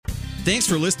Thanks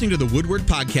for listening to the Woodward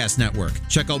Podcast Network.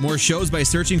 Check out more shows by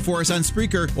searching for us on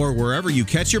Spreaker or wherever you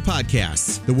catch your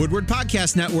podcasts. The Woodward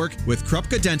Podcast Network with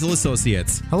Krupka Dental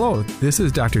Associates. Hello, this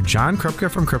is Dr. John Krupka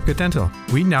from Krupka Dental.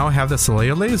 We now have the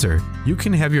Solea laser. You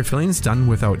can have your fillings done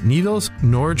without needles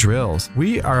nor drills.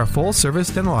 We are a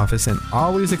full-service dental office and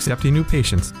always accepting new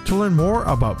patients. To learn more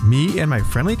about me and my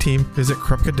friendly team, visit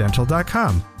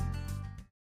krupkadental.com.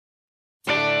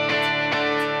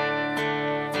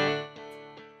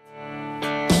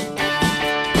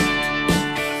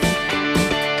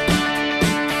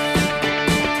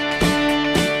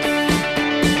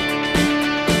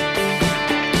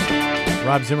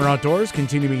 Rob Zimmer Outdoors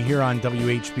continuing here on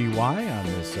WHBY on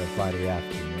this Friday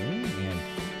afternoon.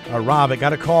 And Rob, I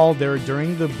got a call there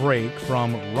during the break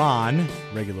from Ron,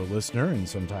 regular listener and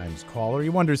sometimes caller. He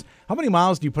wonders, how many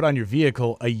miles do you put on your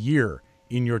vehicle a year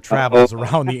in your travels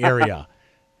around the area?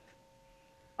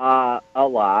 A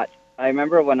lot. I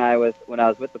remember when I was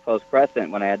with the Post Crescent,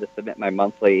 when I had to submit my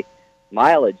monthly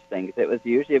mileage things, it was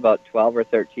usually about 12 or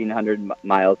 1,300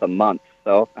 miles a month.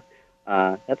 So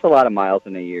that's a lot of miles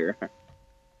in a year.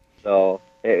 So,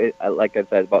 like I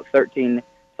said, about 13,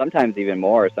 sometimes even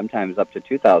more, sometimes up to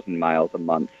 2,000 miles a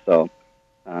month. So,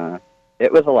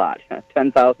 it was a lot.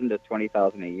 10,000 to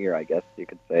 20,000 a year, I guess you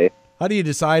could say. How do you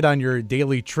decide on your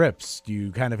daily trips? Do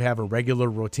you kind of have a regular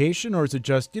rotation, or is it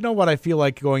just, you know what, I feel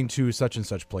like going to such and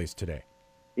such place today?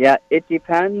 Yeah, it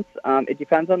depends. It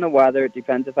depends on the weather. It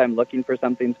depends if I'm looking for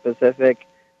something specific.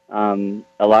 A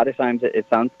lot of times it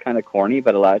sounds kind of corny,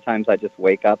 but a lot of times I just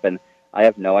wake up and I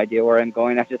have no idea where I'm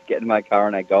going. I just get in my car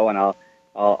and I go, and I'll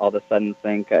all of a sudden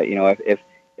think,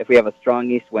 if we have a strong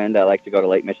east wind, I like to go to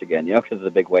Lake Michigan, because of the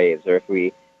big waves. Or if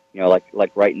we,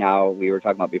 like right now, we were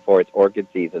talking about before, it's orchid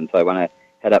season, so I want to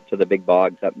head up to the big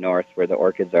bogs up north where the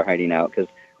orchids are hiding out, because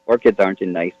orchids aren't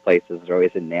in nice places. They're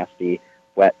always in nasty,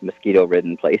 wet,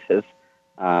 mosquito-ridden places.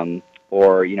 Or,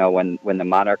 when the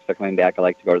monarchs are coming back, I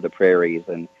like to go to the prairies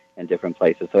and different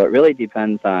places. So it really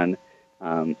depends on...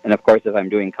 and, of course, if I'm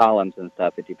doing columns and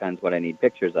stuff, it depends what I need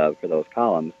pictures of for those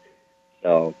columns.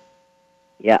 So,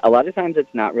 yeah, a lot of times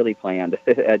it's not really planned.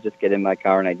 I just get in my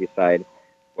car and I decide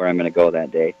where I'm going to go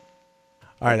that day.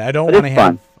 All right, I don't want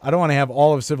to have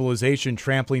all of civilization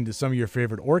trampling to some of your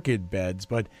favorite orchid beds,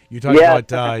 but you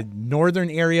talked about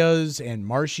northern areas and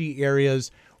marshy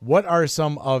areas. What are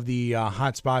some of the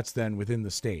hot spots then within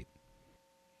the state?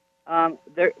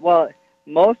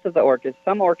 Most of the orchids,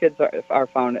 some orchids are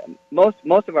found,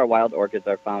 most of our wild orchids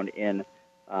are found in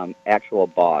actual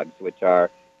bogs, which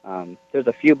are, there's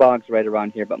a few bogs right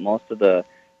around here, but most of the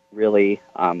really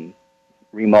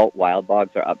remote wild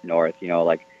bogs are up north,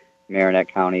 like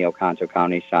Marinette County, Oconto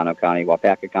County, Shawano County,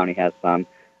 Waupaca County has some,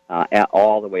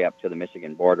 all the way up to the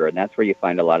Michigan border, and that's where you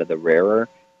find a lot of the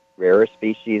rarer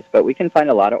species, but we can find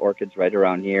a lot of orchids right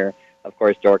around here. Of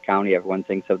course, Door County, everyone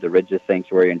thinks of the Ridges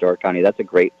Sanctuary in Door County. That's a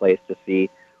great place to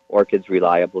see orchids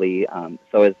reliably.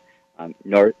 So is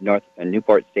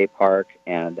Newport State Park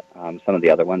and some of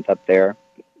the other ones up there,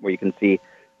 where you can see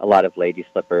a lot of lady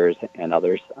slippers and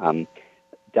others.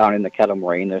 Down in the Kettle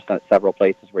Moraine, there's several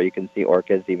places where you can see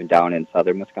orchids, even down in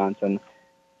southern Wisconsin.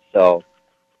 So,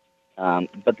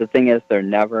 but the thing is, they're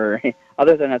never,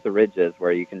 other than at the ridges,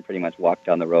 where you can pretty much walk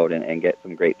down the road and get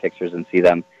some great pictures and see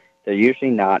them, they're usually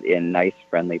not in nice,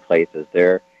 friendly places.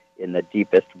 They're in the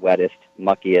deepest, wettest,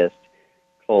 muckiest,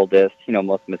 coldest,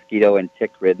 most mosquito and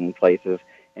tick-ridden places,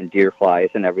 and deer flies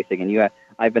and everything. And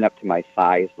I've been up to my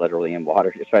thighs, literally, in water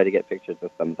to try to get pictures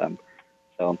of some of them.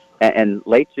 So, and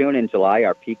late June and July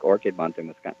are peak orchid months in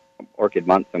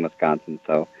Wisconsin.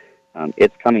 So,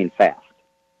 it's coming fast.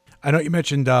 I know you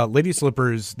mentioned lady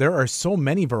slippers. There are so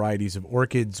many varieties of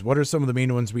orchids. What are some of the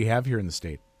main ones we have here in the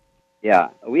state? Yeah,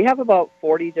 we have about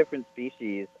 40 different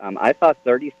species. I saw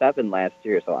 37 last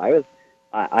year, so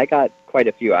I got quite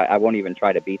a few. I won't even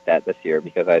try to beat that this year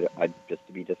because I'd just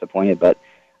be disappointed. But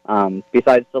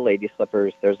besides the lady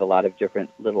slippers, there's a lot of different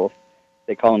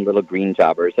they call them little green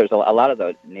jobbers. There's a lot of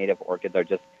the native orchids are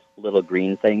just little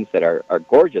green things that are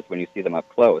gorgeous when you see them up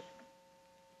close,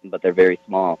 but they're very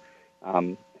small.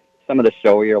 Some of the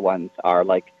showier ones are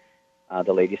like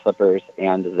the lady slippers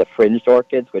and the fringed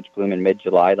orchids, which bloom in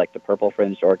mid-July, like the purple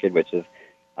fringed orchid, which is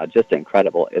just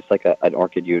incredible. It's like an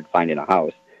orchid you'd find in a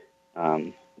house.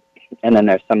 And then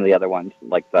there's some of the other ones,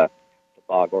 like the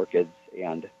bog orchids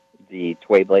and the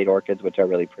tway blade orchids, which are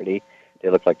really pretty. They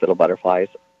look like little butterflies.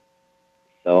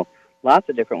 So lots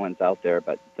of different ones out there,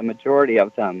 but the majority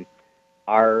of them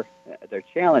they're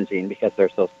challenging because they're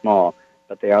so small,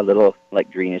 but they are little,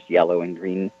 like greenish yellow and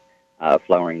green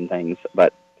flowering things.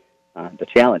 But the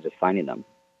challenge is finding them.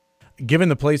 Given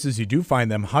the places you do find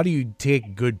them, how do you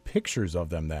take good pictures of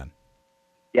them then?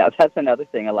 Yeah, that's another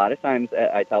thing. A lot of times,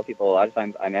 I tell people, a lot of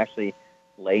times I'm actually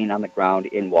laying on the ground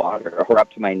in water or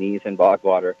up to my knees in bog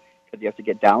water because you have to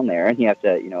get down there and you have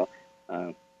to,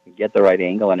 uh, get the right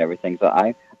angle and everything. So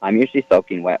I'm usually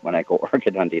soaking wet when I go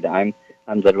orchid hunting.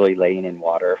 I'm literally laying in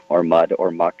water or mud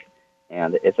or muck,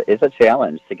 and it's a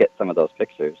challenge to get some of those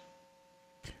pictures.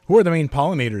 Who are the main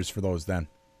pollinators for those then?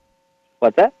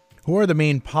 What's that? Who are the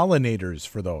main pollinators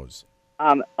for those?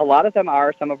 A lot of them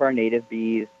are some of our native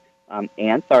bees.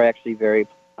 Ants are actually very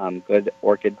good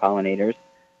orchid pollinators.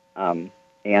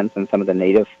 Ants and some of the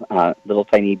native little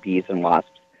tiny bees and wasps.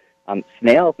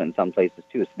 Snails in some places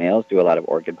too. Snails do a lot of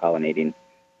orchid pollinating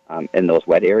in those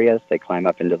wet areas. They climb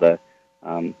up into the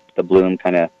bloom,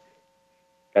 kind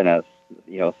of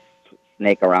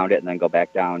snake around it, and then go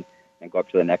back down and go up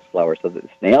to the next flower. So the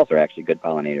snails are actually good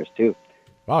pollinators too.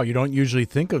 Wow, you don't usually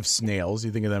think of snails.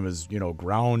 You think of them as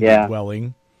ground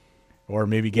dwelling, or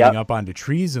maybe getting up onto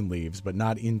trees and leaves, but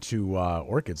not into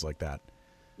orchids like that.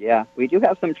 Yeah, we do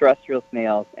have some terrestrial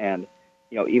snails, and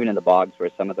even in the bogs where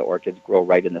some of the orchids grow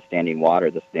right in the standing water,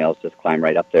 the snails just climb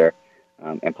right up there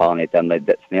and pollinate them.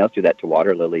 Snails do that to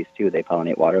water lilies too. They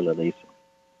pollinate water lilies.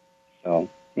 So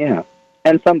yeah,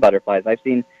 and some butterflies. I've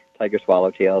seen tiger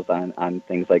swallowtails on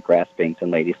things like grass banks and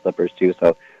lady slippers too.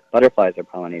 So butterflies are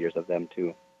pollinators of them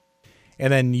too.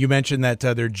 And then you mentioned that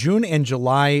they're June and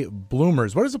July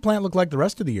bloomers. What does the plant look like the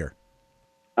rest of the year?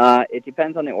 It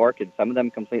depends on the orchid. Some of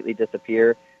them completely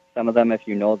disappear. Some of them, if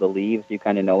you know the leaves, you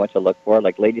kind of know what to look for.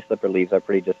 Like lady slipper leaves are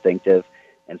pretty distinctive,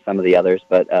 and some of the others.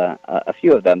 But a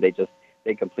few of them,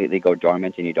 they completely go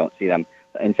dormant, and you don't see them.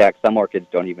 In fact, some orchids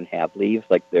don't even have leaves.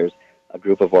 Like there's a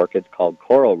group of orchids called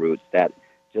coral roots that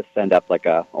just send up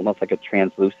almost like a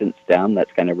translucent stem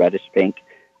that's kind of reddish pink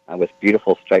with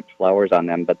beautiful striped flowers on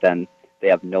them, but then they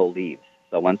have no leaves.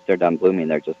 So once they're done blooming,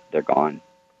 they're gone.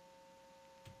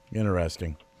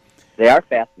 Interesting. They are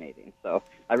fascinating. So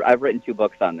I've written 2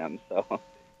 books on them. So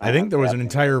I think there was an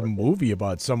entire movie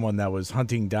about someone that was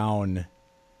hunting down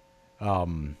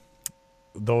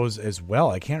those as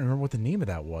well. I can't remember what the name of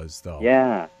that was though.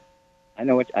 Yeah,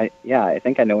 I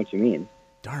think I know what you mean.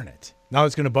 Darn it! Now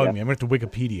it's going to bug me. I'm going to have to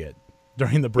Wikipedia it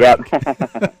during the break.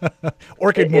 Yep.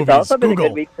 Orchid movies. It's also been Google. a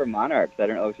good week for monarchs. I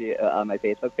don't know if you on my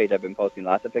Facebook page, I've been posting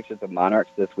lots of pictures of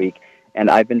monarchs this week, and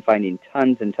I've been finding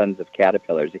tons and tons of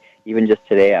caterpillars. Even just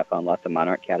today, I found lots of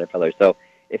monarch caterpillars. So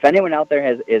if anyone out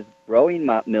there is growing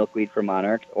milkweed for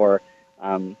monarchs or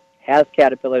has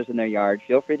caterpillars in their yard,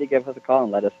 feel free to give us a call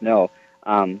and let us know.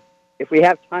 If we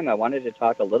have time, I wanted to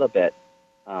talk a little bit.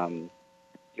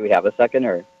 Do we have a second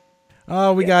or?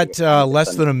 We got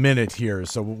less than a minute here,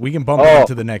 so we can bump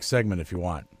into the next segment if you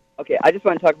want. Okay, I just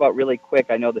want to talk about really quick.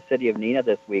 I know the city of Neenah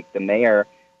this week, the mayor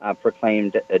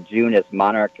proclaimed June as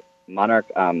Monarch Month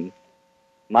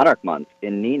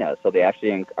in Neenah. So they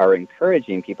actually are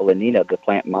encouraging people in Neenah to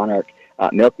plant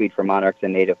milkweed for monarchs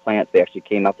and native plants. They actually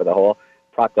came up with a whole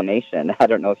proclamation. I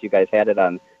don't know if you guys had it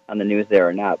on the news there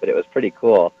or not, but it was pretty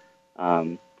cool.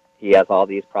 He has all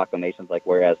these proclamations like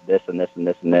whereas this and this and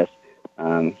this and this.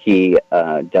 He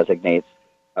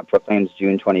proclaims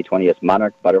June 2020 as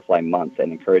Monarch Butterfly Month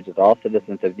and encourages all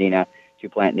citizens of Neenah to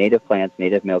plant native plants,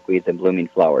 native milkweeds, and blooming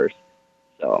flowers.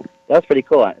 So that was pretty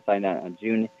cool. I signed on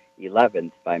June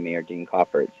 11th by Mayor Dean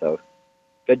Coffert. So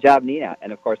good job, Neenah.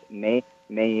 And of course, May.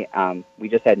 We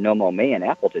just had No Mow May in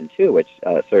Appleton too, which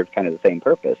served kind of the same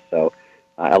purpose. So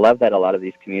I love that a lot of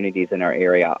these communities in our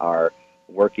area are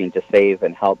working to save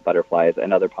and help butterflies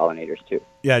and other pollinators too.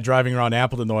 Yeah, driving around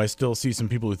Appleton, though, I still see some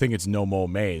people who think it's No Mow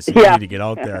May, so you need to get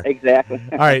out there. Exactly.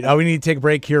 All right, we need to take a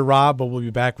break here, Rob, but we'll be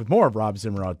back with more of Rob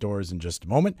Zimmer Outdoors in just a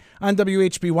moment on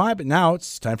WHBY, but now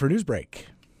it's time for a news break.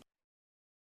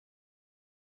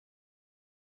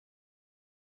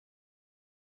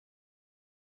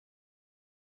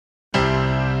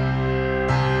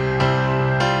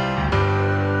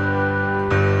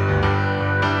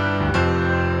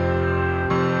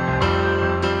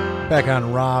 Back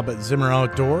on Rob Zimmer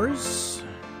Outdoors,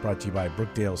 brought to you by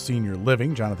Brookdale Senior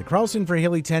Living. Jonathan Carlson for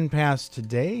Haley 10 Past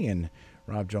today, and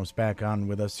Rob jumps back on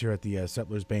with us here at the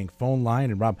Settlers Bank phone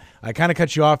line. And Rob, I kind of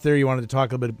cut you off there. You wanted to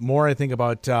talk a little bit more, I think,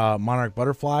 about monarch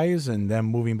butterflies and them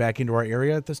moving back into our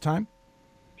area at this time?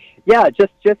 Yeah,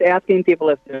 just asking people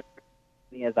if they're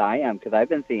as I am, because I've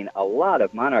been seeing a lot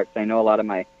of monarchs. I know a lot of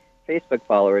my Facebook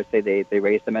followers say they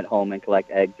raise them at home and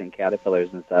collect eggs and caterpillars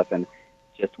and stuff, and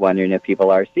just wondering if people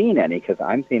are seeing any, because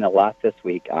I'm seeing a lot this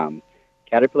week.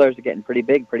 Caterpillars are getting pretty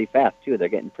big pretty fast, too. They're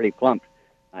getting pretty plump,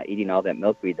 eating all that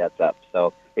milkweed that's up.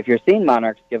 So if you're seeing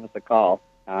monarchs, give us a call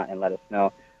and let us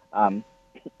know.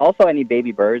 Also, any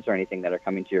baby birds or anything that are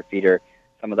coming to your feeder,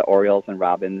 some of the orioles and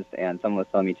robins, and someone was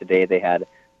telling me today they had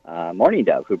mourning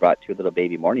dove who brought 2 little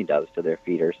baby mourning doves to their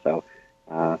feeder. So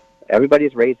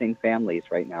everybody's raising families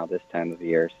right now this time of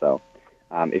year. So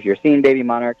if you're seeing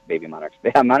monarch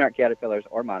caterpillars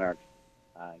or monarchs,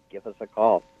 give us a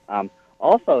call.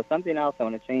 Also, something else, I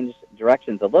want to change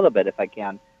directions a little bit if I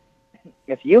can.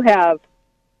 If you have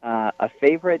a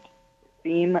favorite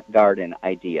theme garden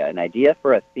idea, an idea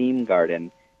for a theme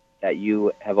garden that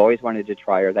you have always wanted to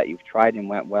try or that you've tried and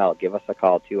went well, give us a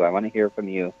call too. I want to hear from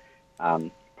you.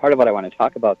 Part of what I want to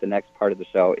talk about the next part of the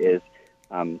show is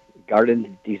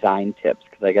garden design tips,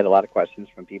 because I get a lot of questions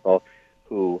from people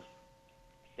who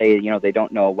say, they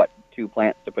don't know what 2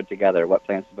 plants to put together, what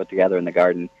plants to put together in the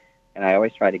garden. And I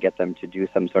always try to get them to do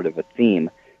some sort of a theme,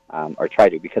 or try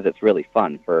to, because it's really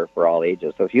fun for all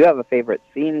ages. So if you have a favorite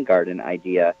theme garden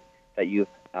idea that you've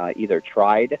either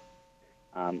tried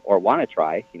or want to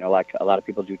try, like a lot of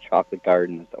people do chocolate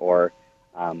gardens or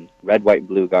red, white, and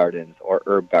blue gardens or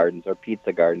herb gardens or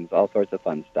pizza gardens, all sorts of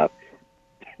fun stuff.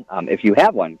 If you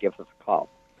have one, give us a call.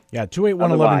 Yeah,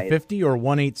 281-1150 or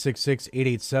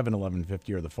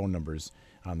 1-866-887-1150 are the phone numbers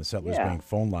on the Settlers Bank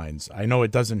phone lines. I know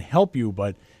it doesn't help you,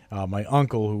 but my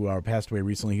uncle, who passed away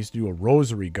recently, he used to do a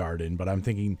rosary garden, but I'm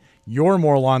thinking you're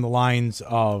more along the lines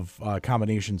of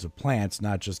combinations of plants,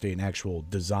 not just an actual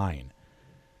design.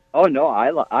 Oh, no,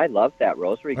 I love that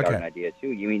rosary garden idea,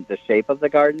 too. You mean the shape of the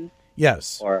garden?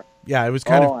 Yes. Or yeah, it was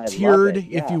kind of tiered,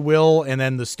 if you will, and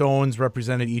then the stones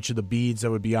represented each of the beads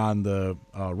that would be on the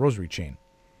rosary chain.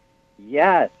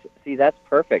 Yes. See, that's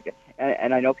perfect.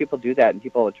 And I know people do that, and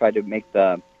people try to make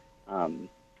the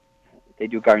they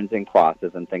do gardens in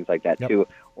crosses and things like that, too.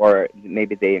 Or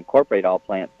maybe they incorporate all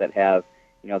plants that have,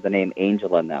 the name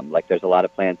angel in them. Like there's a lot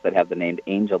of plants that have the name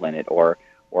angel in it, or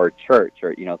church,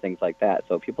 or, things like that.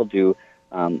 So people do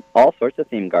all sorts of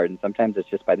theme gardens. Sometimes it's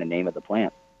just by the name of the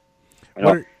plant.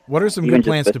 What are some good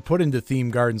plants to put into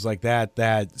theme gardens like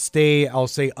that stay, I'll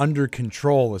say, under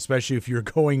control, especially if you're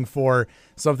going for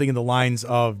something in the lines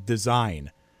of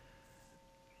design?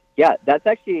 Yeah, that's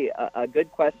actually a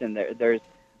good question. There's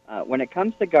when it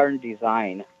comes to garden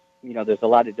design, there's a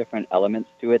lot of different elements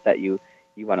to it that you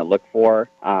want to look for.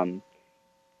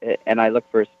 And I look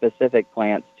for specific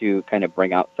plants to kind of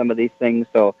bring out some of these things.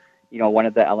 So, one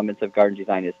of the elements of garden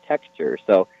design is texture.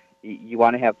 So you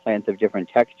want to have plants of different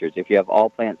textures. If you have all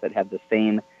plants that have the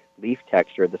same leaf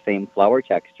texture, the same flower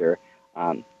texture,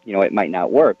 it might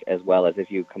not work as well as if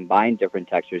you combine different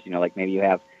textures. Like maybe you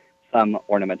have some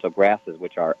ornamental grasses,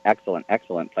 which are excellent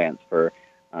plants for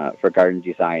garden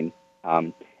design,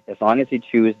 as long as you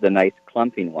choose the nice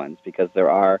clumping ones, because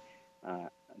there are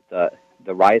the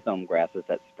rhizome grasses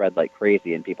that spread like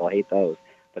crazy, and people hate those.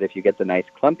 But if you get the nice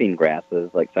clumping grasses,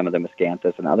 like some of the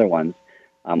miscanthus and other ones,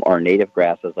 or native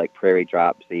grasses like prairie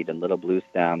dropseed and little blue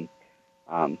stem,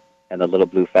 and the little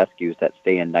blue fescues that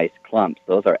stay in nice clumps,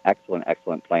 those are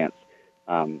excellent plants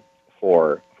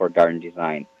for garden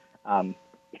design.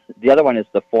 The other one is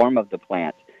the form of the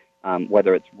plant,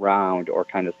 whether it's round or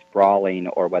kind of sprawling,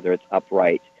 or whether it's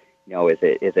upright. Is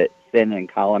it thin and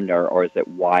columnar, or is it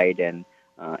wide and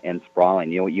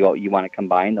sprawling? You want to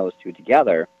combine those two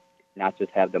together, not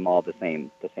just have them all the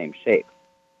same shape.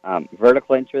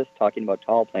 Vertical interest, talking about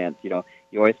tall plants, you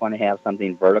always want to have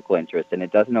something vertical interest, and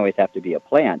it doesn't always have to be a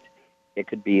plant. It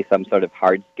could be some sort of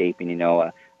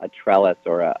hardscaping, a trellis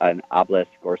or an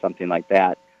obelisk or something like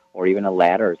that, or even a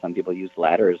ladder. Some people use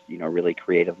ladders, really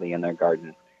creatively in their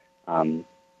garden,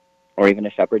 or even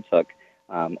a shepherd's hook,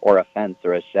 or a fence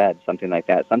or a shed, something like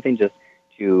that. Something just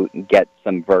to get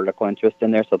some vertical interest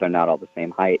in there so they're not all the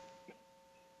same height.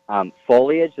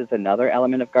 Foliage is another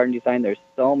element of garden design. There's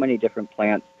so many different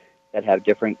plants that have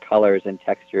different colors and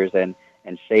textures and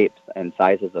shapes and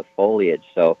sizes of foliage.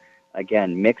 So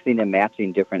again, mixing and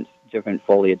matching different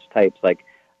foliage types, like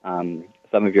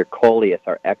some of your coleus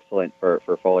are excellent for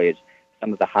foliage.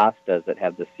 Some of the hostas that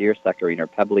have the seersuckering or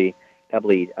pebbly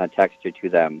texture to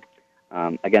them.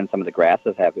 Again, some of the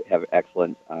grasses have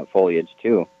excellent foliage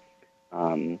too.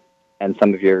 And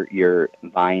some of your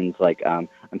vines, like I'm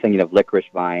thinking of licorice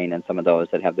vine and some of those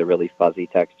that have the really fuzzy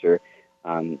texture,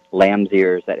 lamb's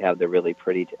ears that have the really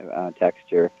pretty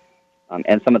texture,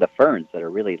 and some of the ferns that are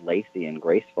really lacy and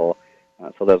graceful.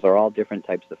 So those are all different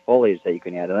types of foliage that you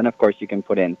can add. And then, of course, you can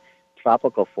put in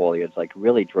tropical foliage, like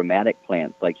really dramatic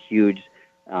plants, like huge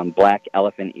black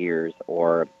elephant ears,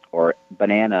 or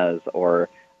bananas, or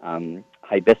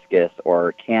hibiscus,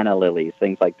 or canna lilies,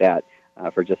 things like that.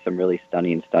 For just some really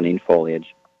stunning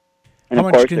foliage. And how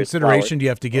much consideration do you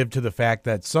have to give to the fact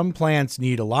that some plants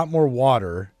need a lot more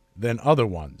water than other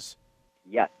ones?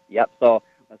 Yes, yep. So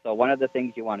one of the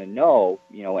things you want to know,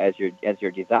 as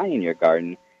you're designing your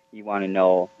garden, you want to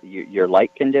know your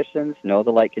light conditions, know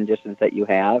the light conditions that you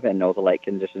have, and know the light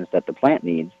conditions that the plant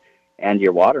needs, and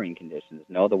your watering conditions.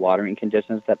 Know the watering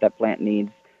conditions that plant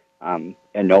needs, and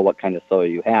know what kind of soil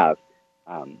you have.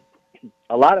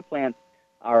 A lot of plants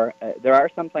there are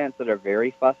some plants that are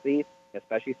very fussy,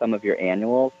 especially some of your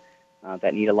annuals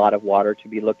that need a lot of water to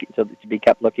be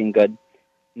kept looking good.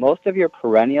 Most of your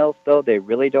perennials, though, they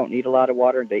really don't need a lot of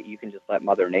water. You can just let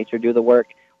Mother Nature do the work.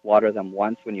 Water them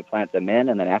once when you plant them in,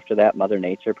 and then after that, Mother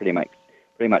Nature pretty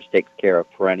much takes care of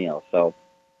perennials. So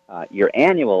your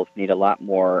annuals need a lot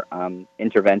more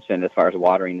intervention as far as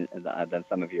watering than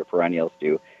some of your perennials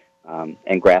do.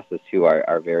 And grasses, too,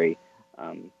 are very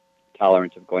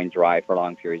tolerant of going dry for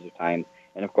long periods of time.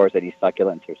 And, of course, any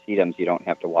succulents or sedums, you don't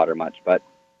have to water much. But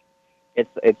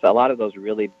it's a lot of those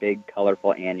really big,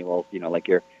 colorful annuals, like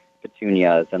your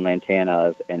petunias and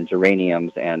lantanas and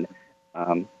geraniums and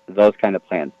those kind of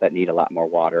plants that need a lot more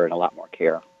water and a lot more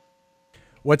care.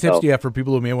 What tips do you have for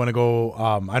people who may want to go?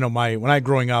 I know when I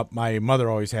growing up, my mother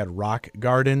always had rock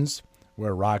gardens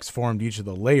where rocks formed each of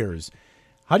the layers.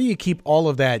 How do you keep all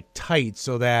of that tight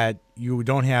so that you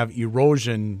don't have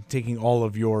erosion taking all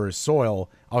of your soil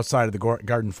outside of the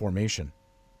garden formation?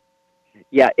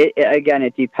 Yeah,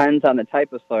 it depends on the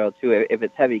type of soil too. If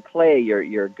it's heavy clay,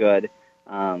 you're good.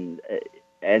 And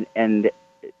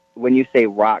when you say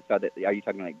rocks, are you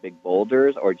talking like big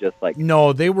boulders or just like?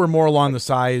 No, they were more along the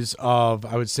size of,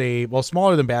 I would say,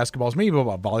 smaller than basketballs, maybe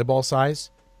about volleyball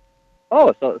size.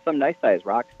 Oh, so some nice sized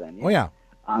rocks then. Yeah.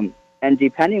 Oh yeah. And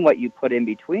depending what you put in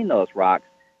between those rocks,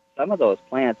 some of those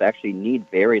plants actually need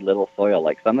very little soil.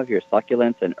 Like some of your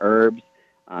succulents and herbs,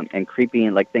 and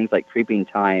creeping, like things like creeping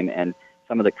thyme and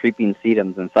some of the creeping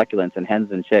sedums and succulents and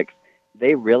hens and chicks,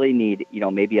 they really need,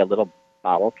 maybe a little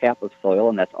bottle cap of soil,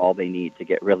 and that's all they need to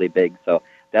get really big. So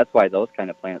that's why those kind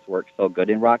of plants work so good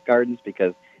in rock gardens,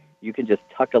 because you can just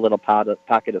tuck a little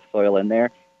pocket of soil in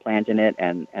there, plant in it,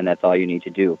 and that's all you need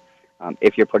to do.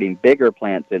 If you're putting bigger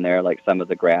plants in there, like some of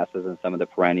the grasses and some of the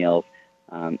perennials,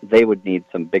 they would need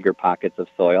some bigger pockets of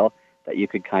soil that you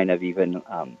could kind of even,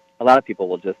 a lot of people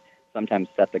will just sometimes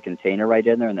set the container right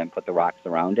in there and then put the rocks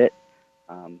around it.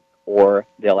 Or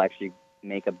they'll actually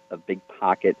make a big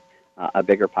pocket, a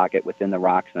bigger pocket within the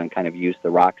rocks, and then kind of use the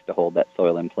rocks to hold that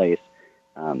soil in place,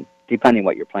 depending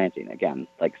what you're planting. Again,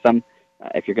 like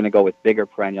if you're going to go with bigger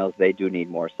perennials, they do need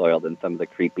more soil than some of the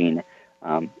creeping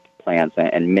plants.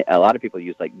 And a lot of people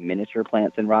use like miniature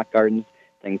plants in rock gardens,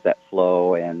 things that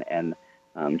flow and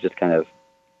just kind of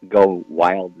go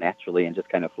wild naturally and just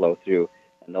kind of flow through.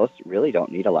 And those really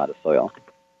don't need a lot of soil.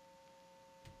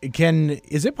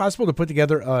 Is it possible to put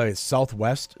together a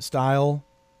Southwest style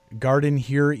garden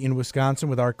here in Wisconsin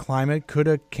with our climate? Could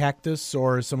a cactus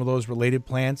or some of those related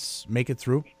plants make it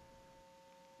through?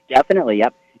 Definitely,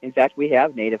 yep. In fact, we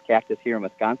have native cactus here in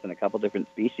Wisconsin, a couple different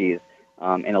species,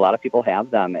 and a lot of people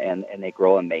have them, and they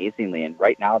grow amazingly. And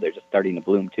right now they're just starting to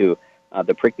bloom too.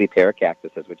 The prickly pear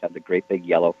cactuses, which have the great big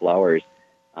yellow flowers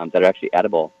that are actually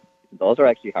edible, those are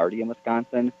actually hardy in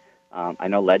Wisconsin. I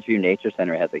know Ledgeview Nature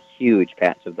Center has a huge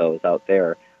patch of those out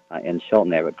there in Chilton.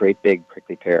 They have a great big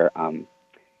prickly pear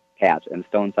patch, and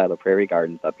Stone Silo Prairie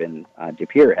Gardens up in De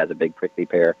Pere has a big prickly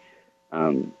pear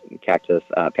cactus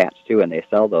patch too, and they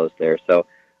sell those there. So,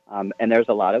 and there's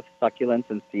a lot of succulents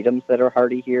and sedums that are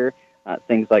hardy here.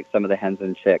 Things like some of the hens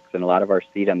and chicks, and a lot of our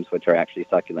sedums, which are actually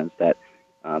succulents that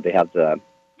they have the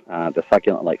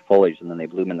succulent-like foliage, and then they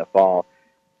bloom in the fall.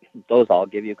 Those all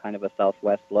give you kind of a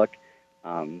Southwest look.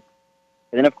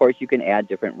 And then, of course, you can add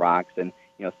different rocks and,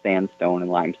 sandstone and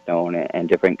limestone and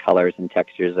different colors and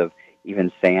textures of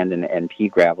even sand and pea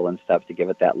gravel and stuff to give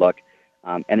it that look.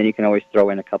 And then you can always throw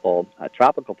in a couple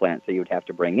tropical plants that you would have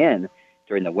to bring in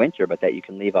during the winter, but that you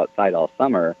can leave outside all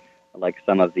summer, like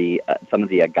some of the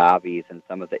agaves and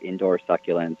some of the indoor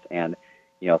succulents and,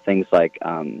 things like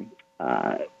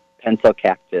pencil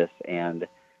cactus and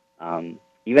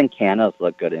even cannas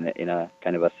look good in a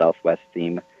kind of a Southwest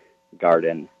theme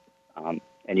garden.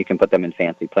 And you can put them in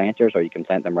fancy planters, or you can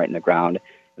plant them right in the ground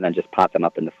and then just pot them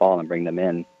up in the fall and bring them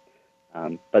in.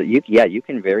 But you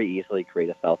can very easily create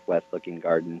a Southwest-looking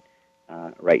garden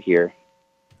right here.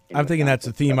 I'm thinking that's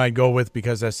the theme I'd go with,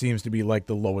 because that seems to be like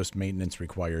the lowest maintenance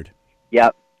required.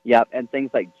 Yep. And things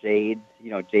like jades,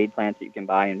 jade plants that you can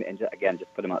buy, and again,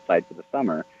 just put them outside for the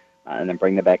summer, and then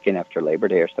bring them back in after Labor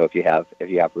Day or so if you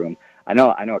have room. I know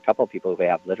a couple of people who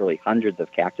have literally hundreds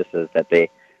of cactuses that they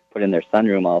put in their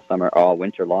sunroom all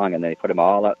winter long, and they put them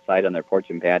all outside on their porch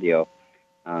and patio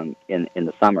in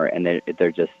the summer, and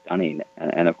they're just stunning.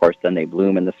 And of course, then they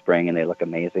bloom in the spring and they look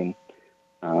amazing.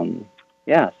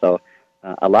 So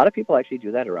a lot of people actually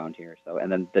do that around here. So, and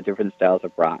then the different styles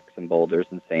of rocks and boulders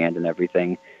and sand and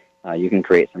everything, you can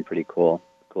create some pretty cool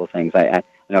things. I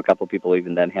know a couple people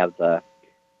even then have the,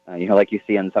 like you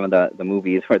see in some of the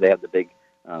movies where they have the big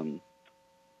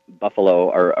buffalo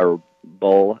or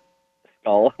bull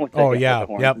skull. With Oh, the, yeah. with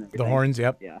the horns Yep. and The everything. horns.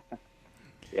 Yep. Yeah.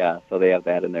 Yeah. So they have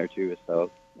that in there too.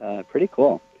 So pretty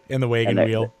cool. And the wagon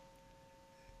wheel.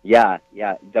 Yeah.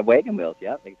 The wagon wheels.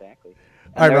 Yep. Exactly.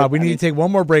 All right, Rob, we need to take one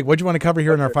more break. What do you want to cover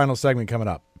here in our final segment coming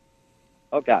up?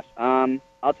 Oh, gosh.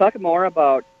 I'll talk more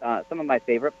about some of my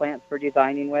favorite plants for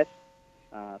designing with,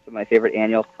 some of my favorite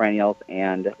annuals, perennials,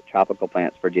 and tropical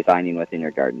plants for designing with in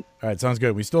your garden. All right, sounds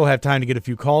good. We still have time to get a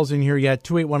few calls in here yet.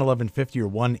 281-1150 or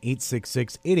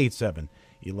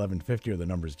 1-866-887-1150 are the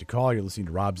numbers to call. You're listening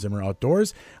to Rob Zimmer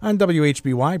Outdoors on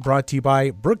WHBY, brought to you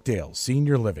by Brookdale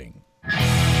Senior Living.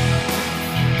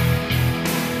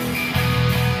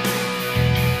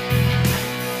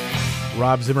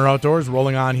 Rob Zimmer Outdoors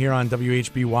rolling on here on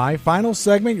WHBY. Final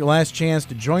segment, your last chance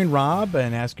to join Rob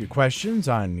and ask your questions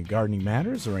on gardening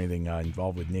matters or anything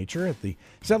involved with nature at the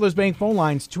Settlers Bank phone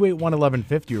lines,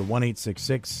 281-1150 or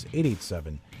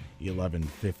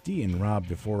 1-866-887-1150. And Rob,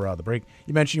 before the break,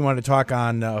 you mentioned you wanted to talk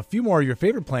on a few more of your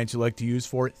favorite plants you like to use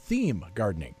for theme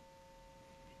gardening.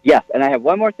 Yes, and I have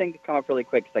one more thing to come up really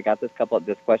quick because I got this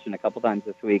question a couple times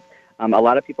this week. A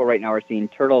lot of people right now are seeing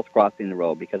turtles crossing the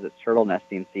road because it's turtle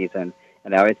nesting season.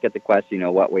 And I always get the question,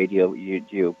 what way do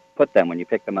you put them when you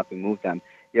pick them up and move them?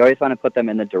 You always want to put them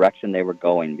in the direction they were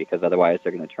going because otherwise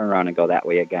they're going to turn around and go that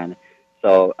way again.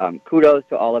 So kudos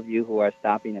to all of you who are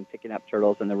stopping and picking up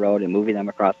turtles in the road and moving them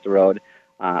across the road.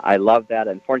 I love that.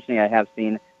 Unfortunately, I have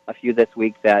seen a few this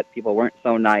week that people weren't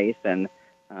so nice, and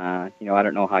I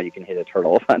don't know how you can hit a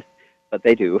turtle, but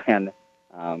they do. And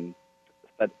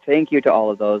but thank you to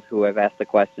all of those who have asked the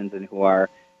questions and who are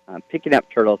picking up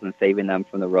turtles and saving them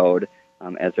from the road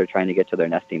as they're trying to get to their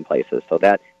nesting places. So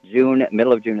that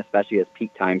middle of June especially, is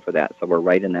peak time for that. So we're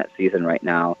right in that season right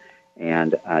now,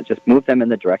 and just move them in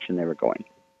the direction they were going.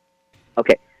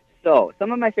 Okay, so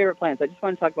some of my favorite plants. I just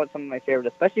want to talk about some of my favorite,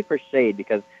 especially for shade,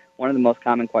 because one of the most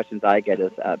common questions I get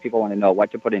is people want to know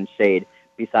what to put in shade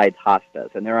besides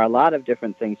hostas. And there are a lot of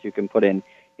different things you can put in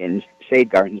shade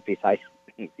gardens besides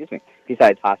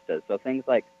hostas. So things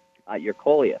like your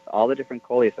coleus, all the different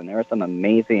coleus, and there are some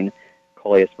amazing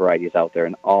coleus varieties out there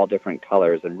in all different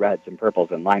colors, and reds and purples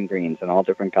and lime greens and all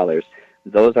different colors.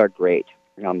 Those are great.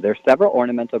 There's several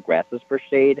ornamental grasses for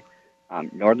shade.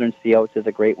 Northern sea oats is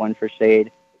a great one for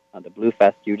shade. The blue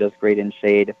fescue does great in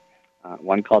shade.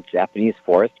 One called Japanese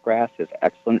forest grass is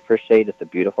excellent for shade. It's a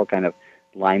beautiful kind of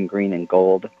lime green and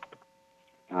gold.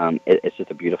 It's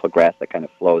just a beautiful grass that kind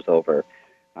of flows over.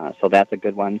 So that's a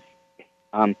good one.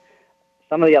 Some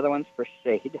of the other ones for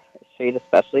shade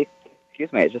especially,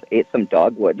 I just ate some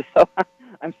dogwood. So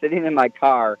I'm sitting in my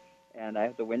car, and I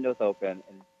have the windows open,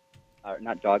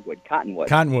 not dogwood, cottonwood.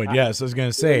 Cottonwood, yes, I was going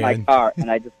to say. In my car,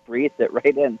 and I just breathed it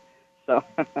right in. So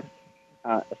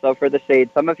so for the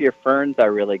shade, some of your ferns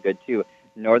are really good too.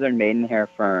 Northern maidenhair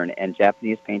fern and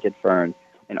Japanese painted fern,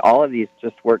 and all of these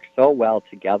just work so well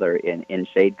together in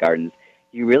shade gardens.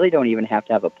 You really don't even have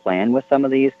to have a plan with some of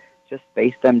these. Just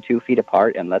space them 2 feet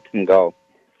apart and let them go.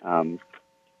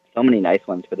 So many nice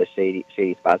ones for the shady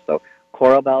spots. So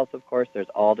coral bells, of course, there's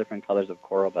all different colors of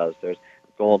coral bells. There's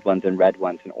gold ones and red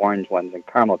ones and orange ones and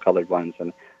caramel-colored ones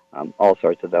and all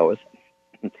sorts of those.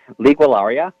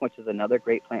 Ligualaria, which is another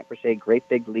great plant for shade, great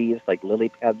big leaves like lily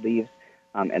pad leaves,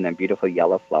 and then beautiful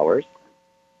yellow flowers.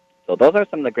 So those are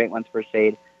some of the great ones for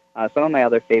shade. Some of my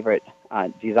other favorite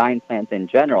design plants in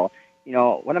general,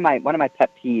 one of my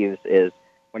pet peeves is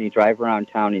when you drive around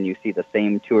town and you see the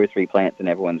same 2 or 3 plants in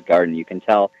everyone's garden. You can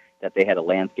tell that they had a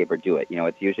landscaper do it.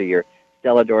 It's usually your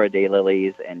Stelladora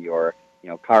daylilies and your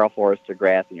Carl Forrester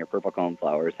grass and your purple cone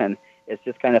flowers. And it's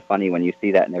just kind of funny when you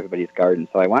see that in everybody's garden.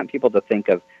 So I want people to think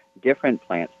of different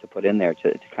plants to put in there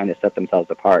to kind of set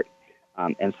themselves apart.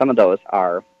 And some of those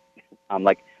are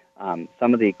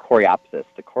some of the Coreopsis.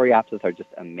 The Coreopsis are just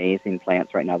amazing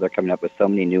plants right now. They're coming up with so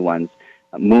many new ones.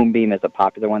 Moonbeam is a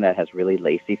popular one that has really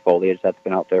lacy foliage that's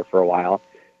been out there for a while.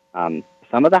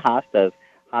 Some of the hostas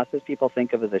people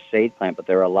think of as a shade plant, but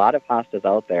there are a lot of hostas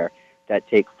out there that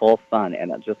take full sun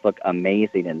and just look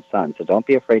amazing in sun. So don't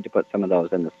be afraid to put some of those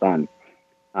in the sun.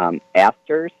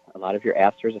 Asters, a lot of your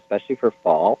asters, especially for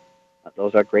fall,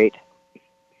 those are great.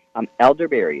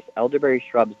 Elderberry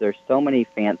shrubs, there's so many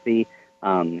fancy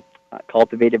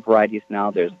cultivated varieties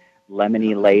now. There's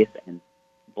lemony lace and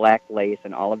black lace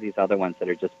and all of these other ones that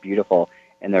are just beautiful,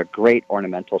 and they're great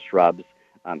ornamental shrubs.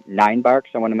 9-barks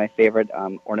are one of my favorite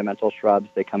ornamental shrubs.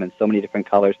 They come in so many different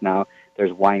colors now.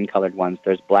 There's wine-colored ones,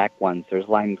 there's black ones, there's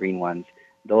lime green ones.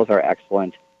 Those are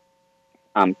excellent.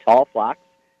 Tall phlox.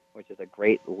 which is a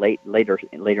great later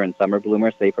in summer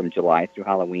bloomer, say from July through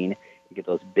Halloween. You get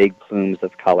those big plumes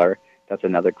of color. That's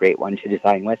another great one to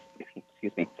design with.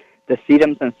 Excuse me. The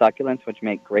sedums and succulents, which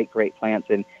make great plants,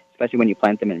 and especially when you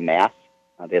plant them in mass,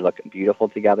 they look beautiful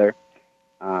together.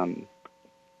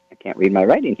 I can't read my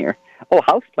writing here. Oh,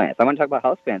 houseplants. I want to talk about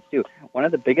houseplants, too. One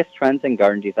of the biggest trends in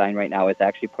garden design right now is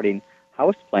actually putting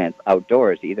houseplants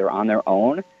outdoors, either on their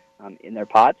own, in their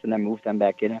pots, and then move them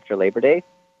back in after Labor Day.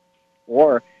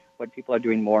 Or what people are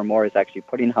doing more and more is actually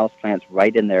putting houseplants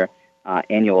right in their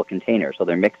annual containers. So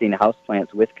they're mixing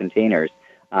houseplants with containers,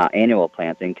 annual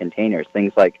plants in containers,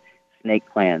 things like snake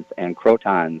plants and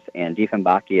crotons and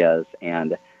dieffenbachias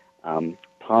and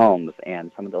palms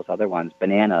and some of those other ones,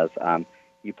 bananas.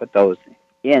 You put those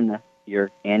in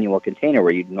your annual container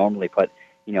where you'd normally put,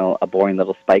 a boring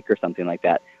little spike or something like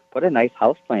that. Put a nice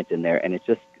houseplant in there, and it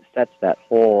just sets that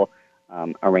whole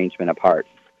arrangement apart.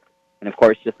 And, of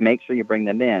course, just make sure you bring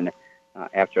them in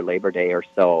after Labor Day or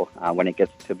so. When it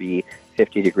gets to be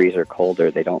 50 degrees or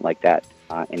colder, they don't like that,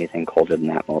 anything colder than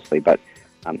that mostly. But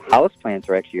houseplants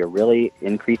are actually a really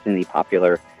increasingly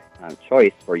popular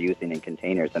choice for using in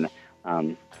containers. And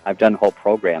I've done whole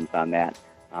programs on that,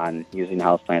 on using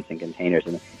houseplants in containers.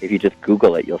 And if you just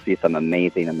Google it, you'll see some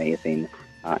amazing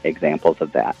examples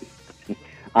of that.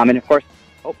 And, of course,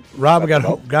 Rob, we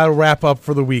got to wrap up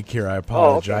for the week here. I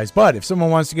apologize. Okay. But if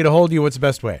someone wants to get a hold of you, what's the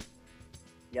best way?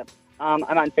 Yep. I'm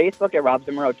on Facebook at Rob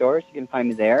Zimmer Outdoors. You can find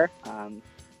me there.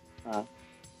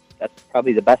 That's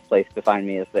probably the best place to find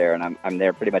me is there. And I'm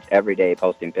there pretty much every day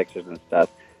posting pictures and stuff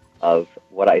of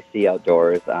what I see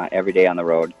outdoors every day on the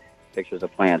road, pictures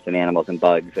of plants and animals and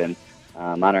bugs and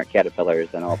monarch caterpillars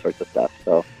and all sorts of stuff.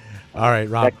 So all right,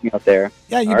 Rob. check me out there.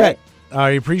 Yeah, you bet.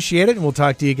 I appreciate it, and we'll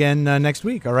talk to you again next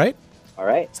week, all right? All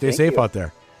right. Stay safe out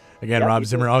there. Again, Yep, Rob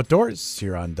Zimmer Outdoors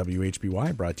here on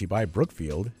WHBY, brought to you by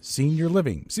Brookfield Senior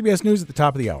Living. CBS News at the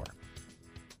top of the hour.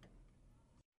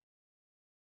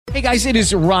 Hey guys, it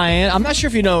is Ryan. I'm not sure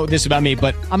if you know this about me,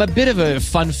 but I'm a bit of a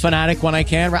fun fanatic when I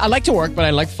can. I like to work, but I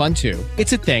like fun too.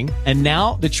 It's a thing. And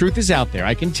now the truth is out there.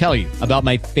 I can tell you about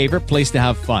my favorite place to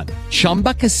have fun.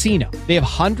 Chumba Casino. They have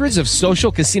hundreds of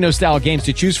social casino style games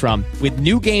to choose from with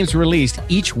new games released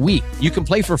each week. You can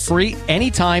play for free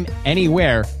anytime,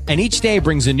 anywhere. And each day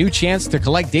brings a new chance to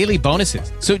collect daily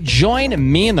bonuses. So join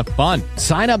me in the fun.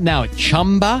 Sign up now at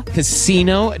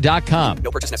ChumbaCasino.com.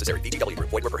 No purchase necessary. VGW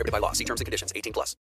Group. Void where prohibited by law. See terms and conditions. 18+.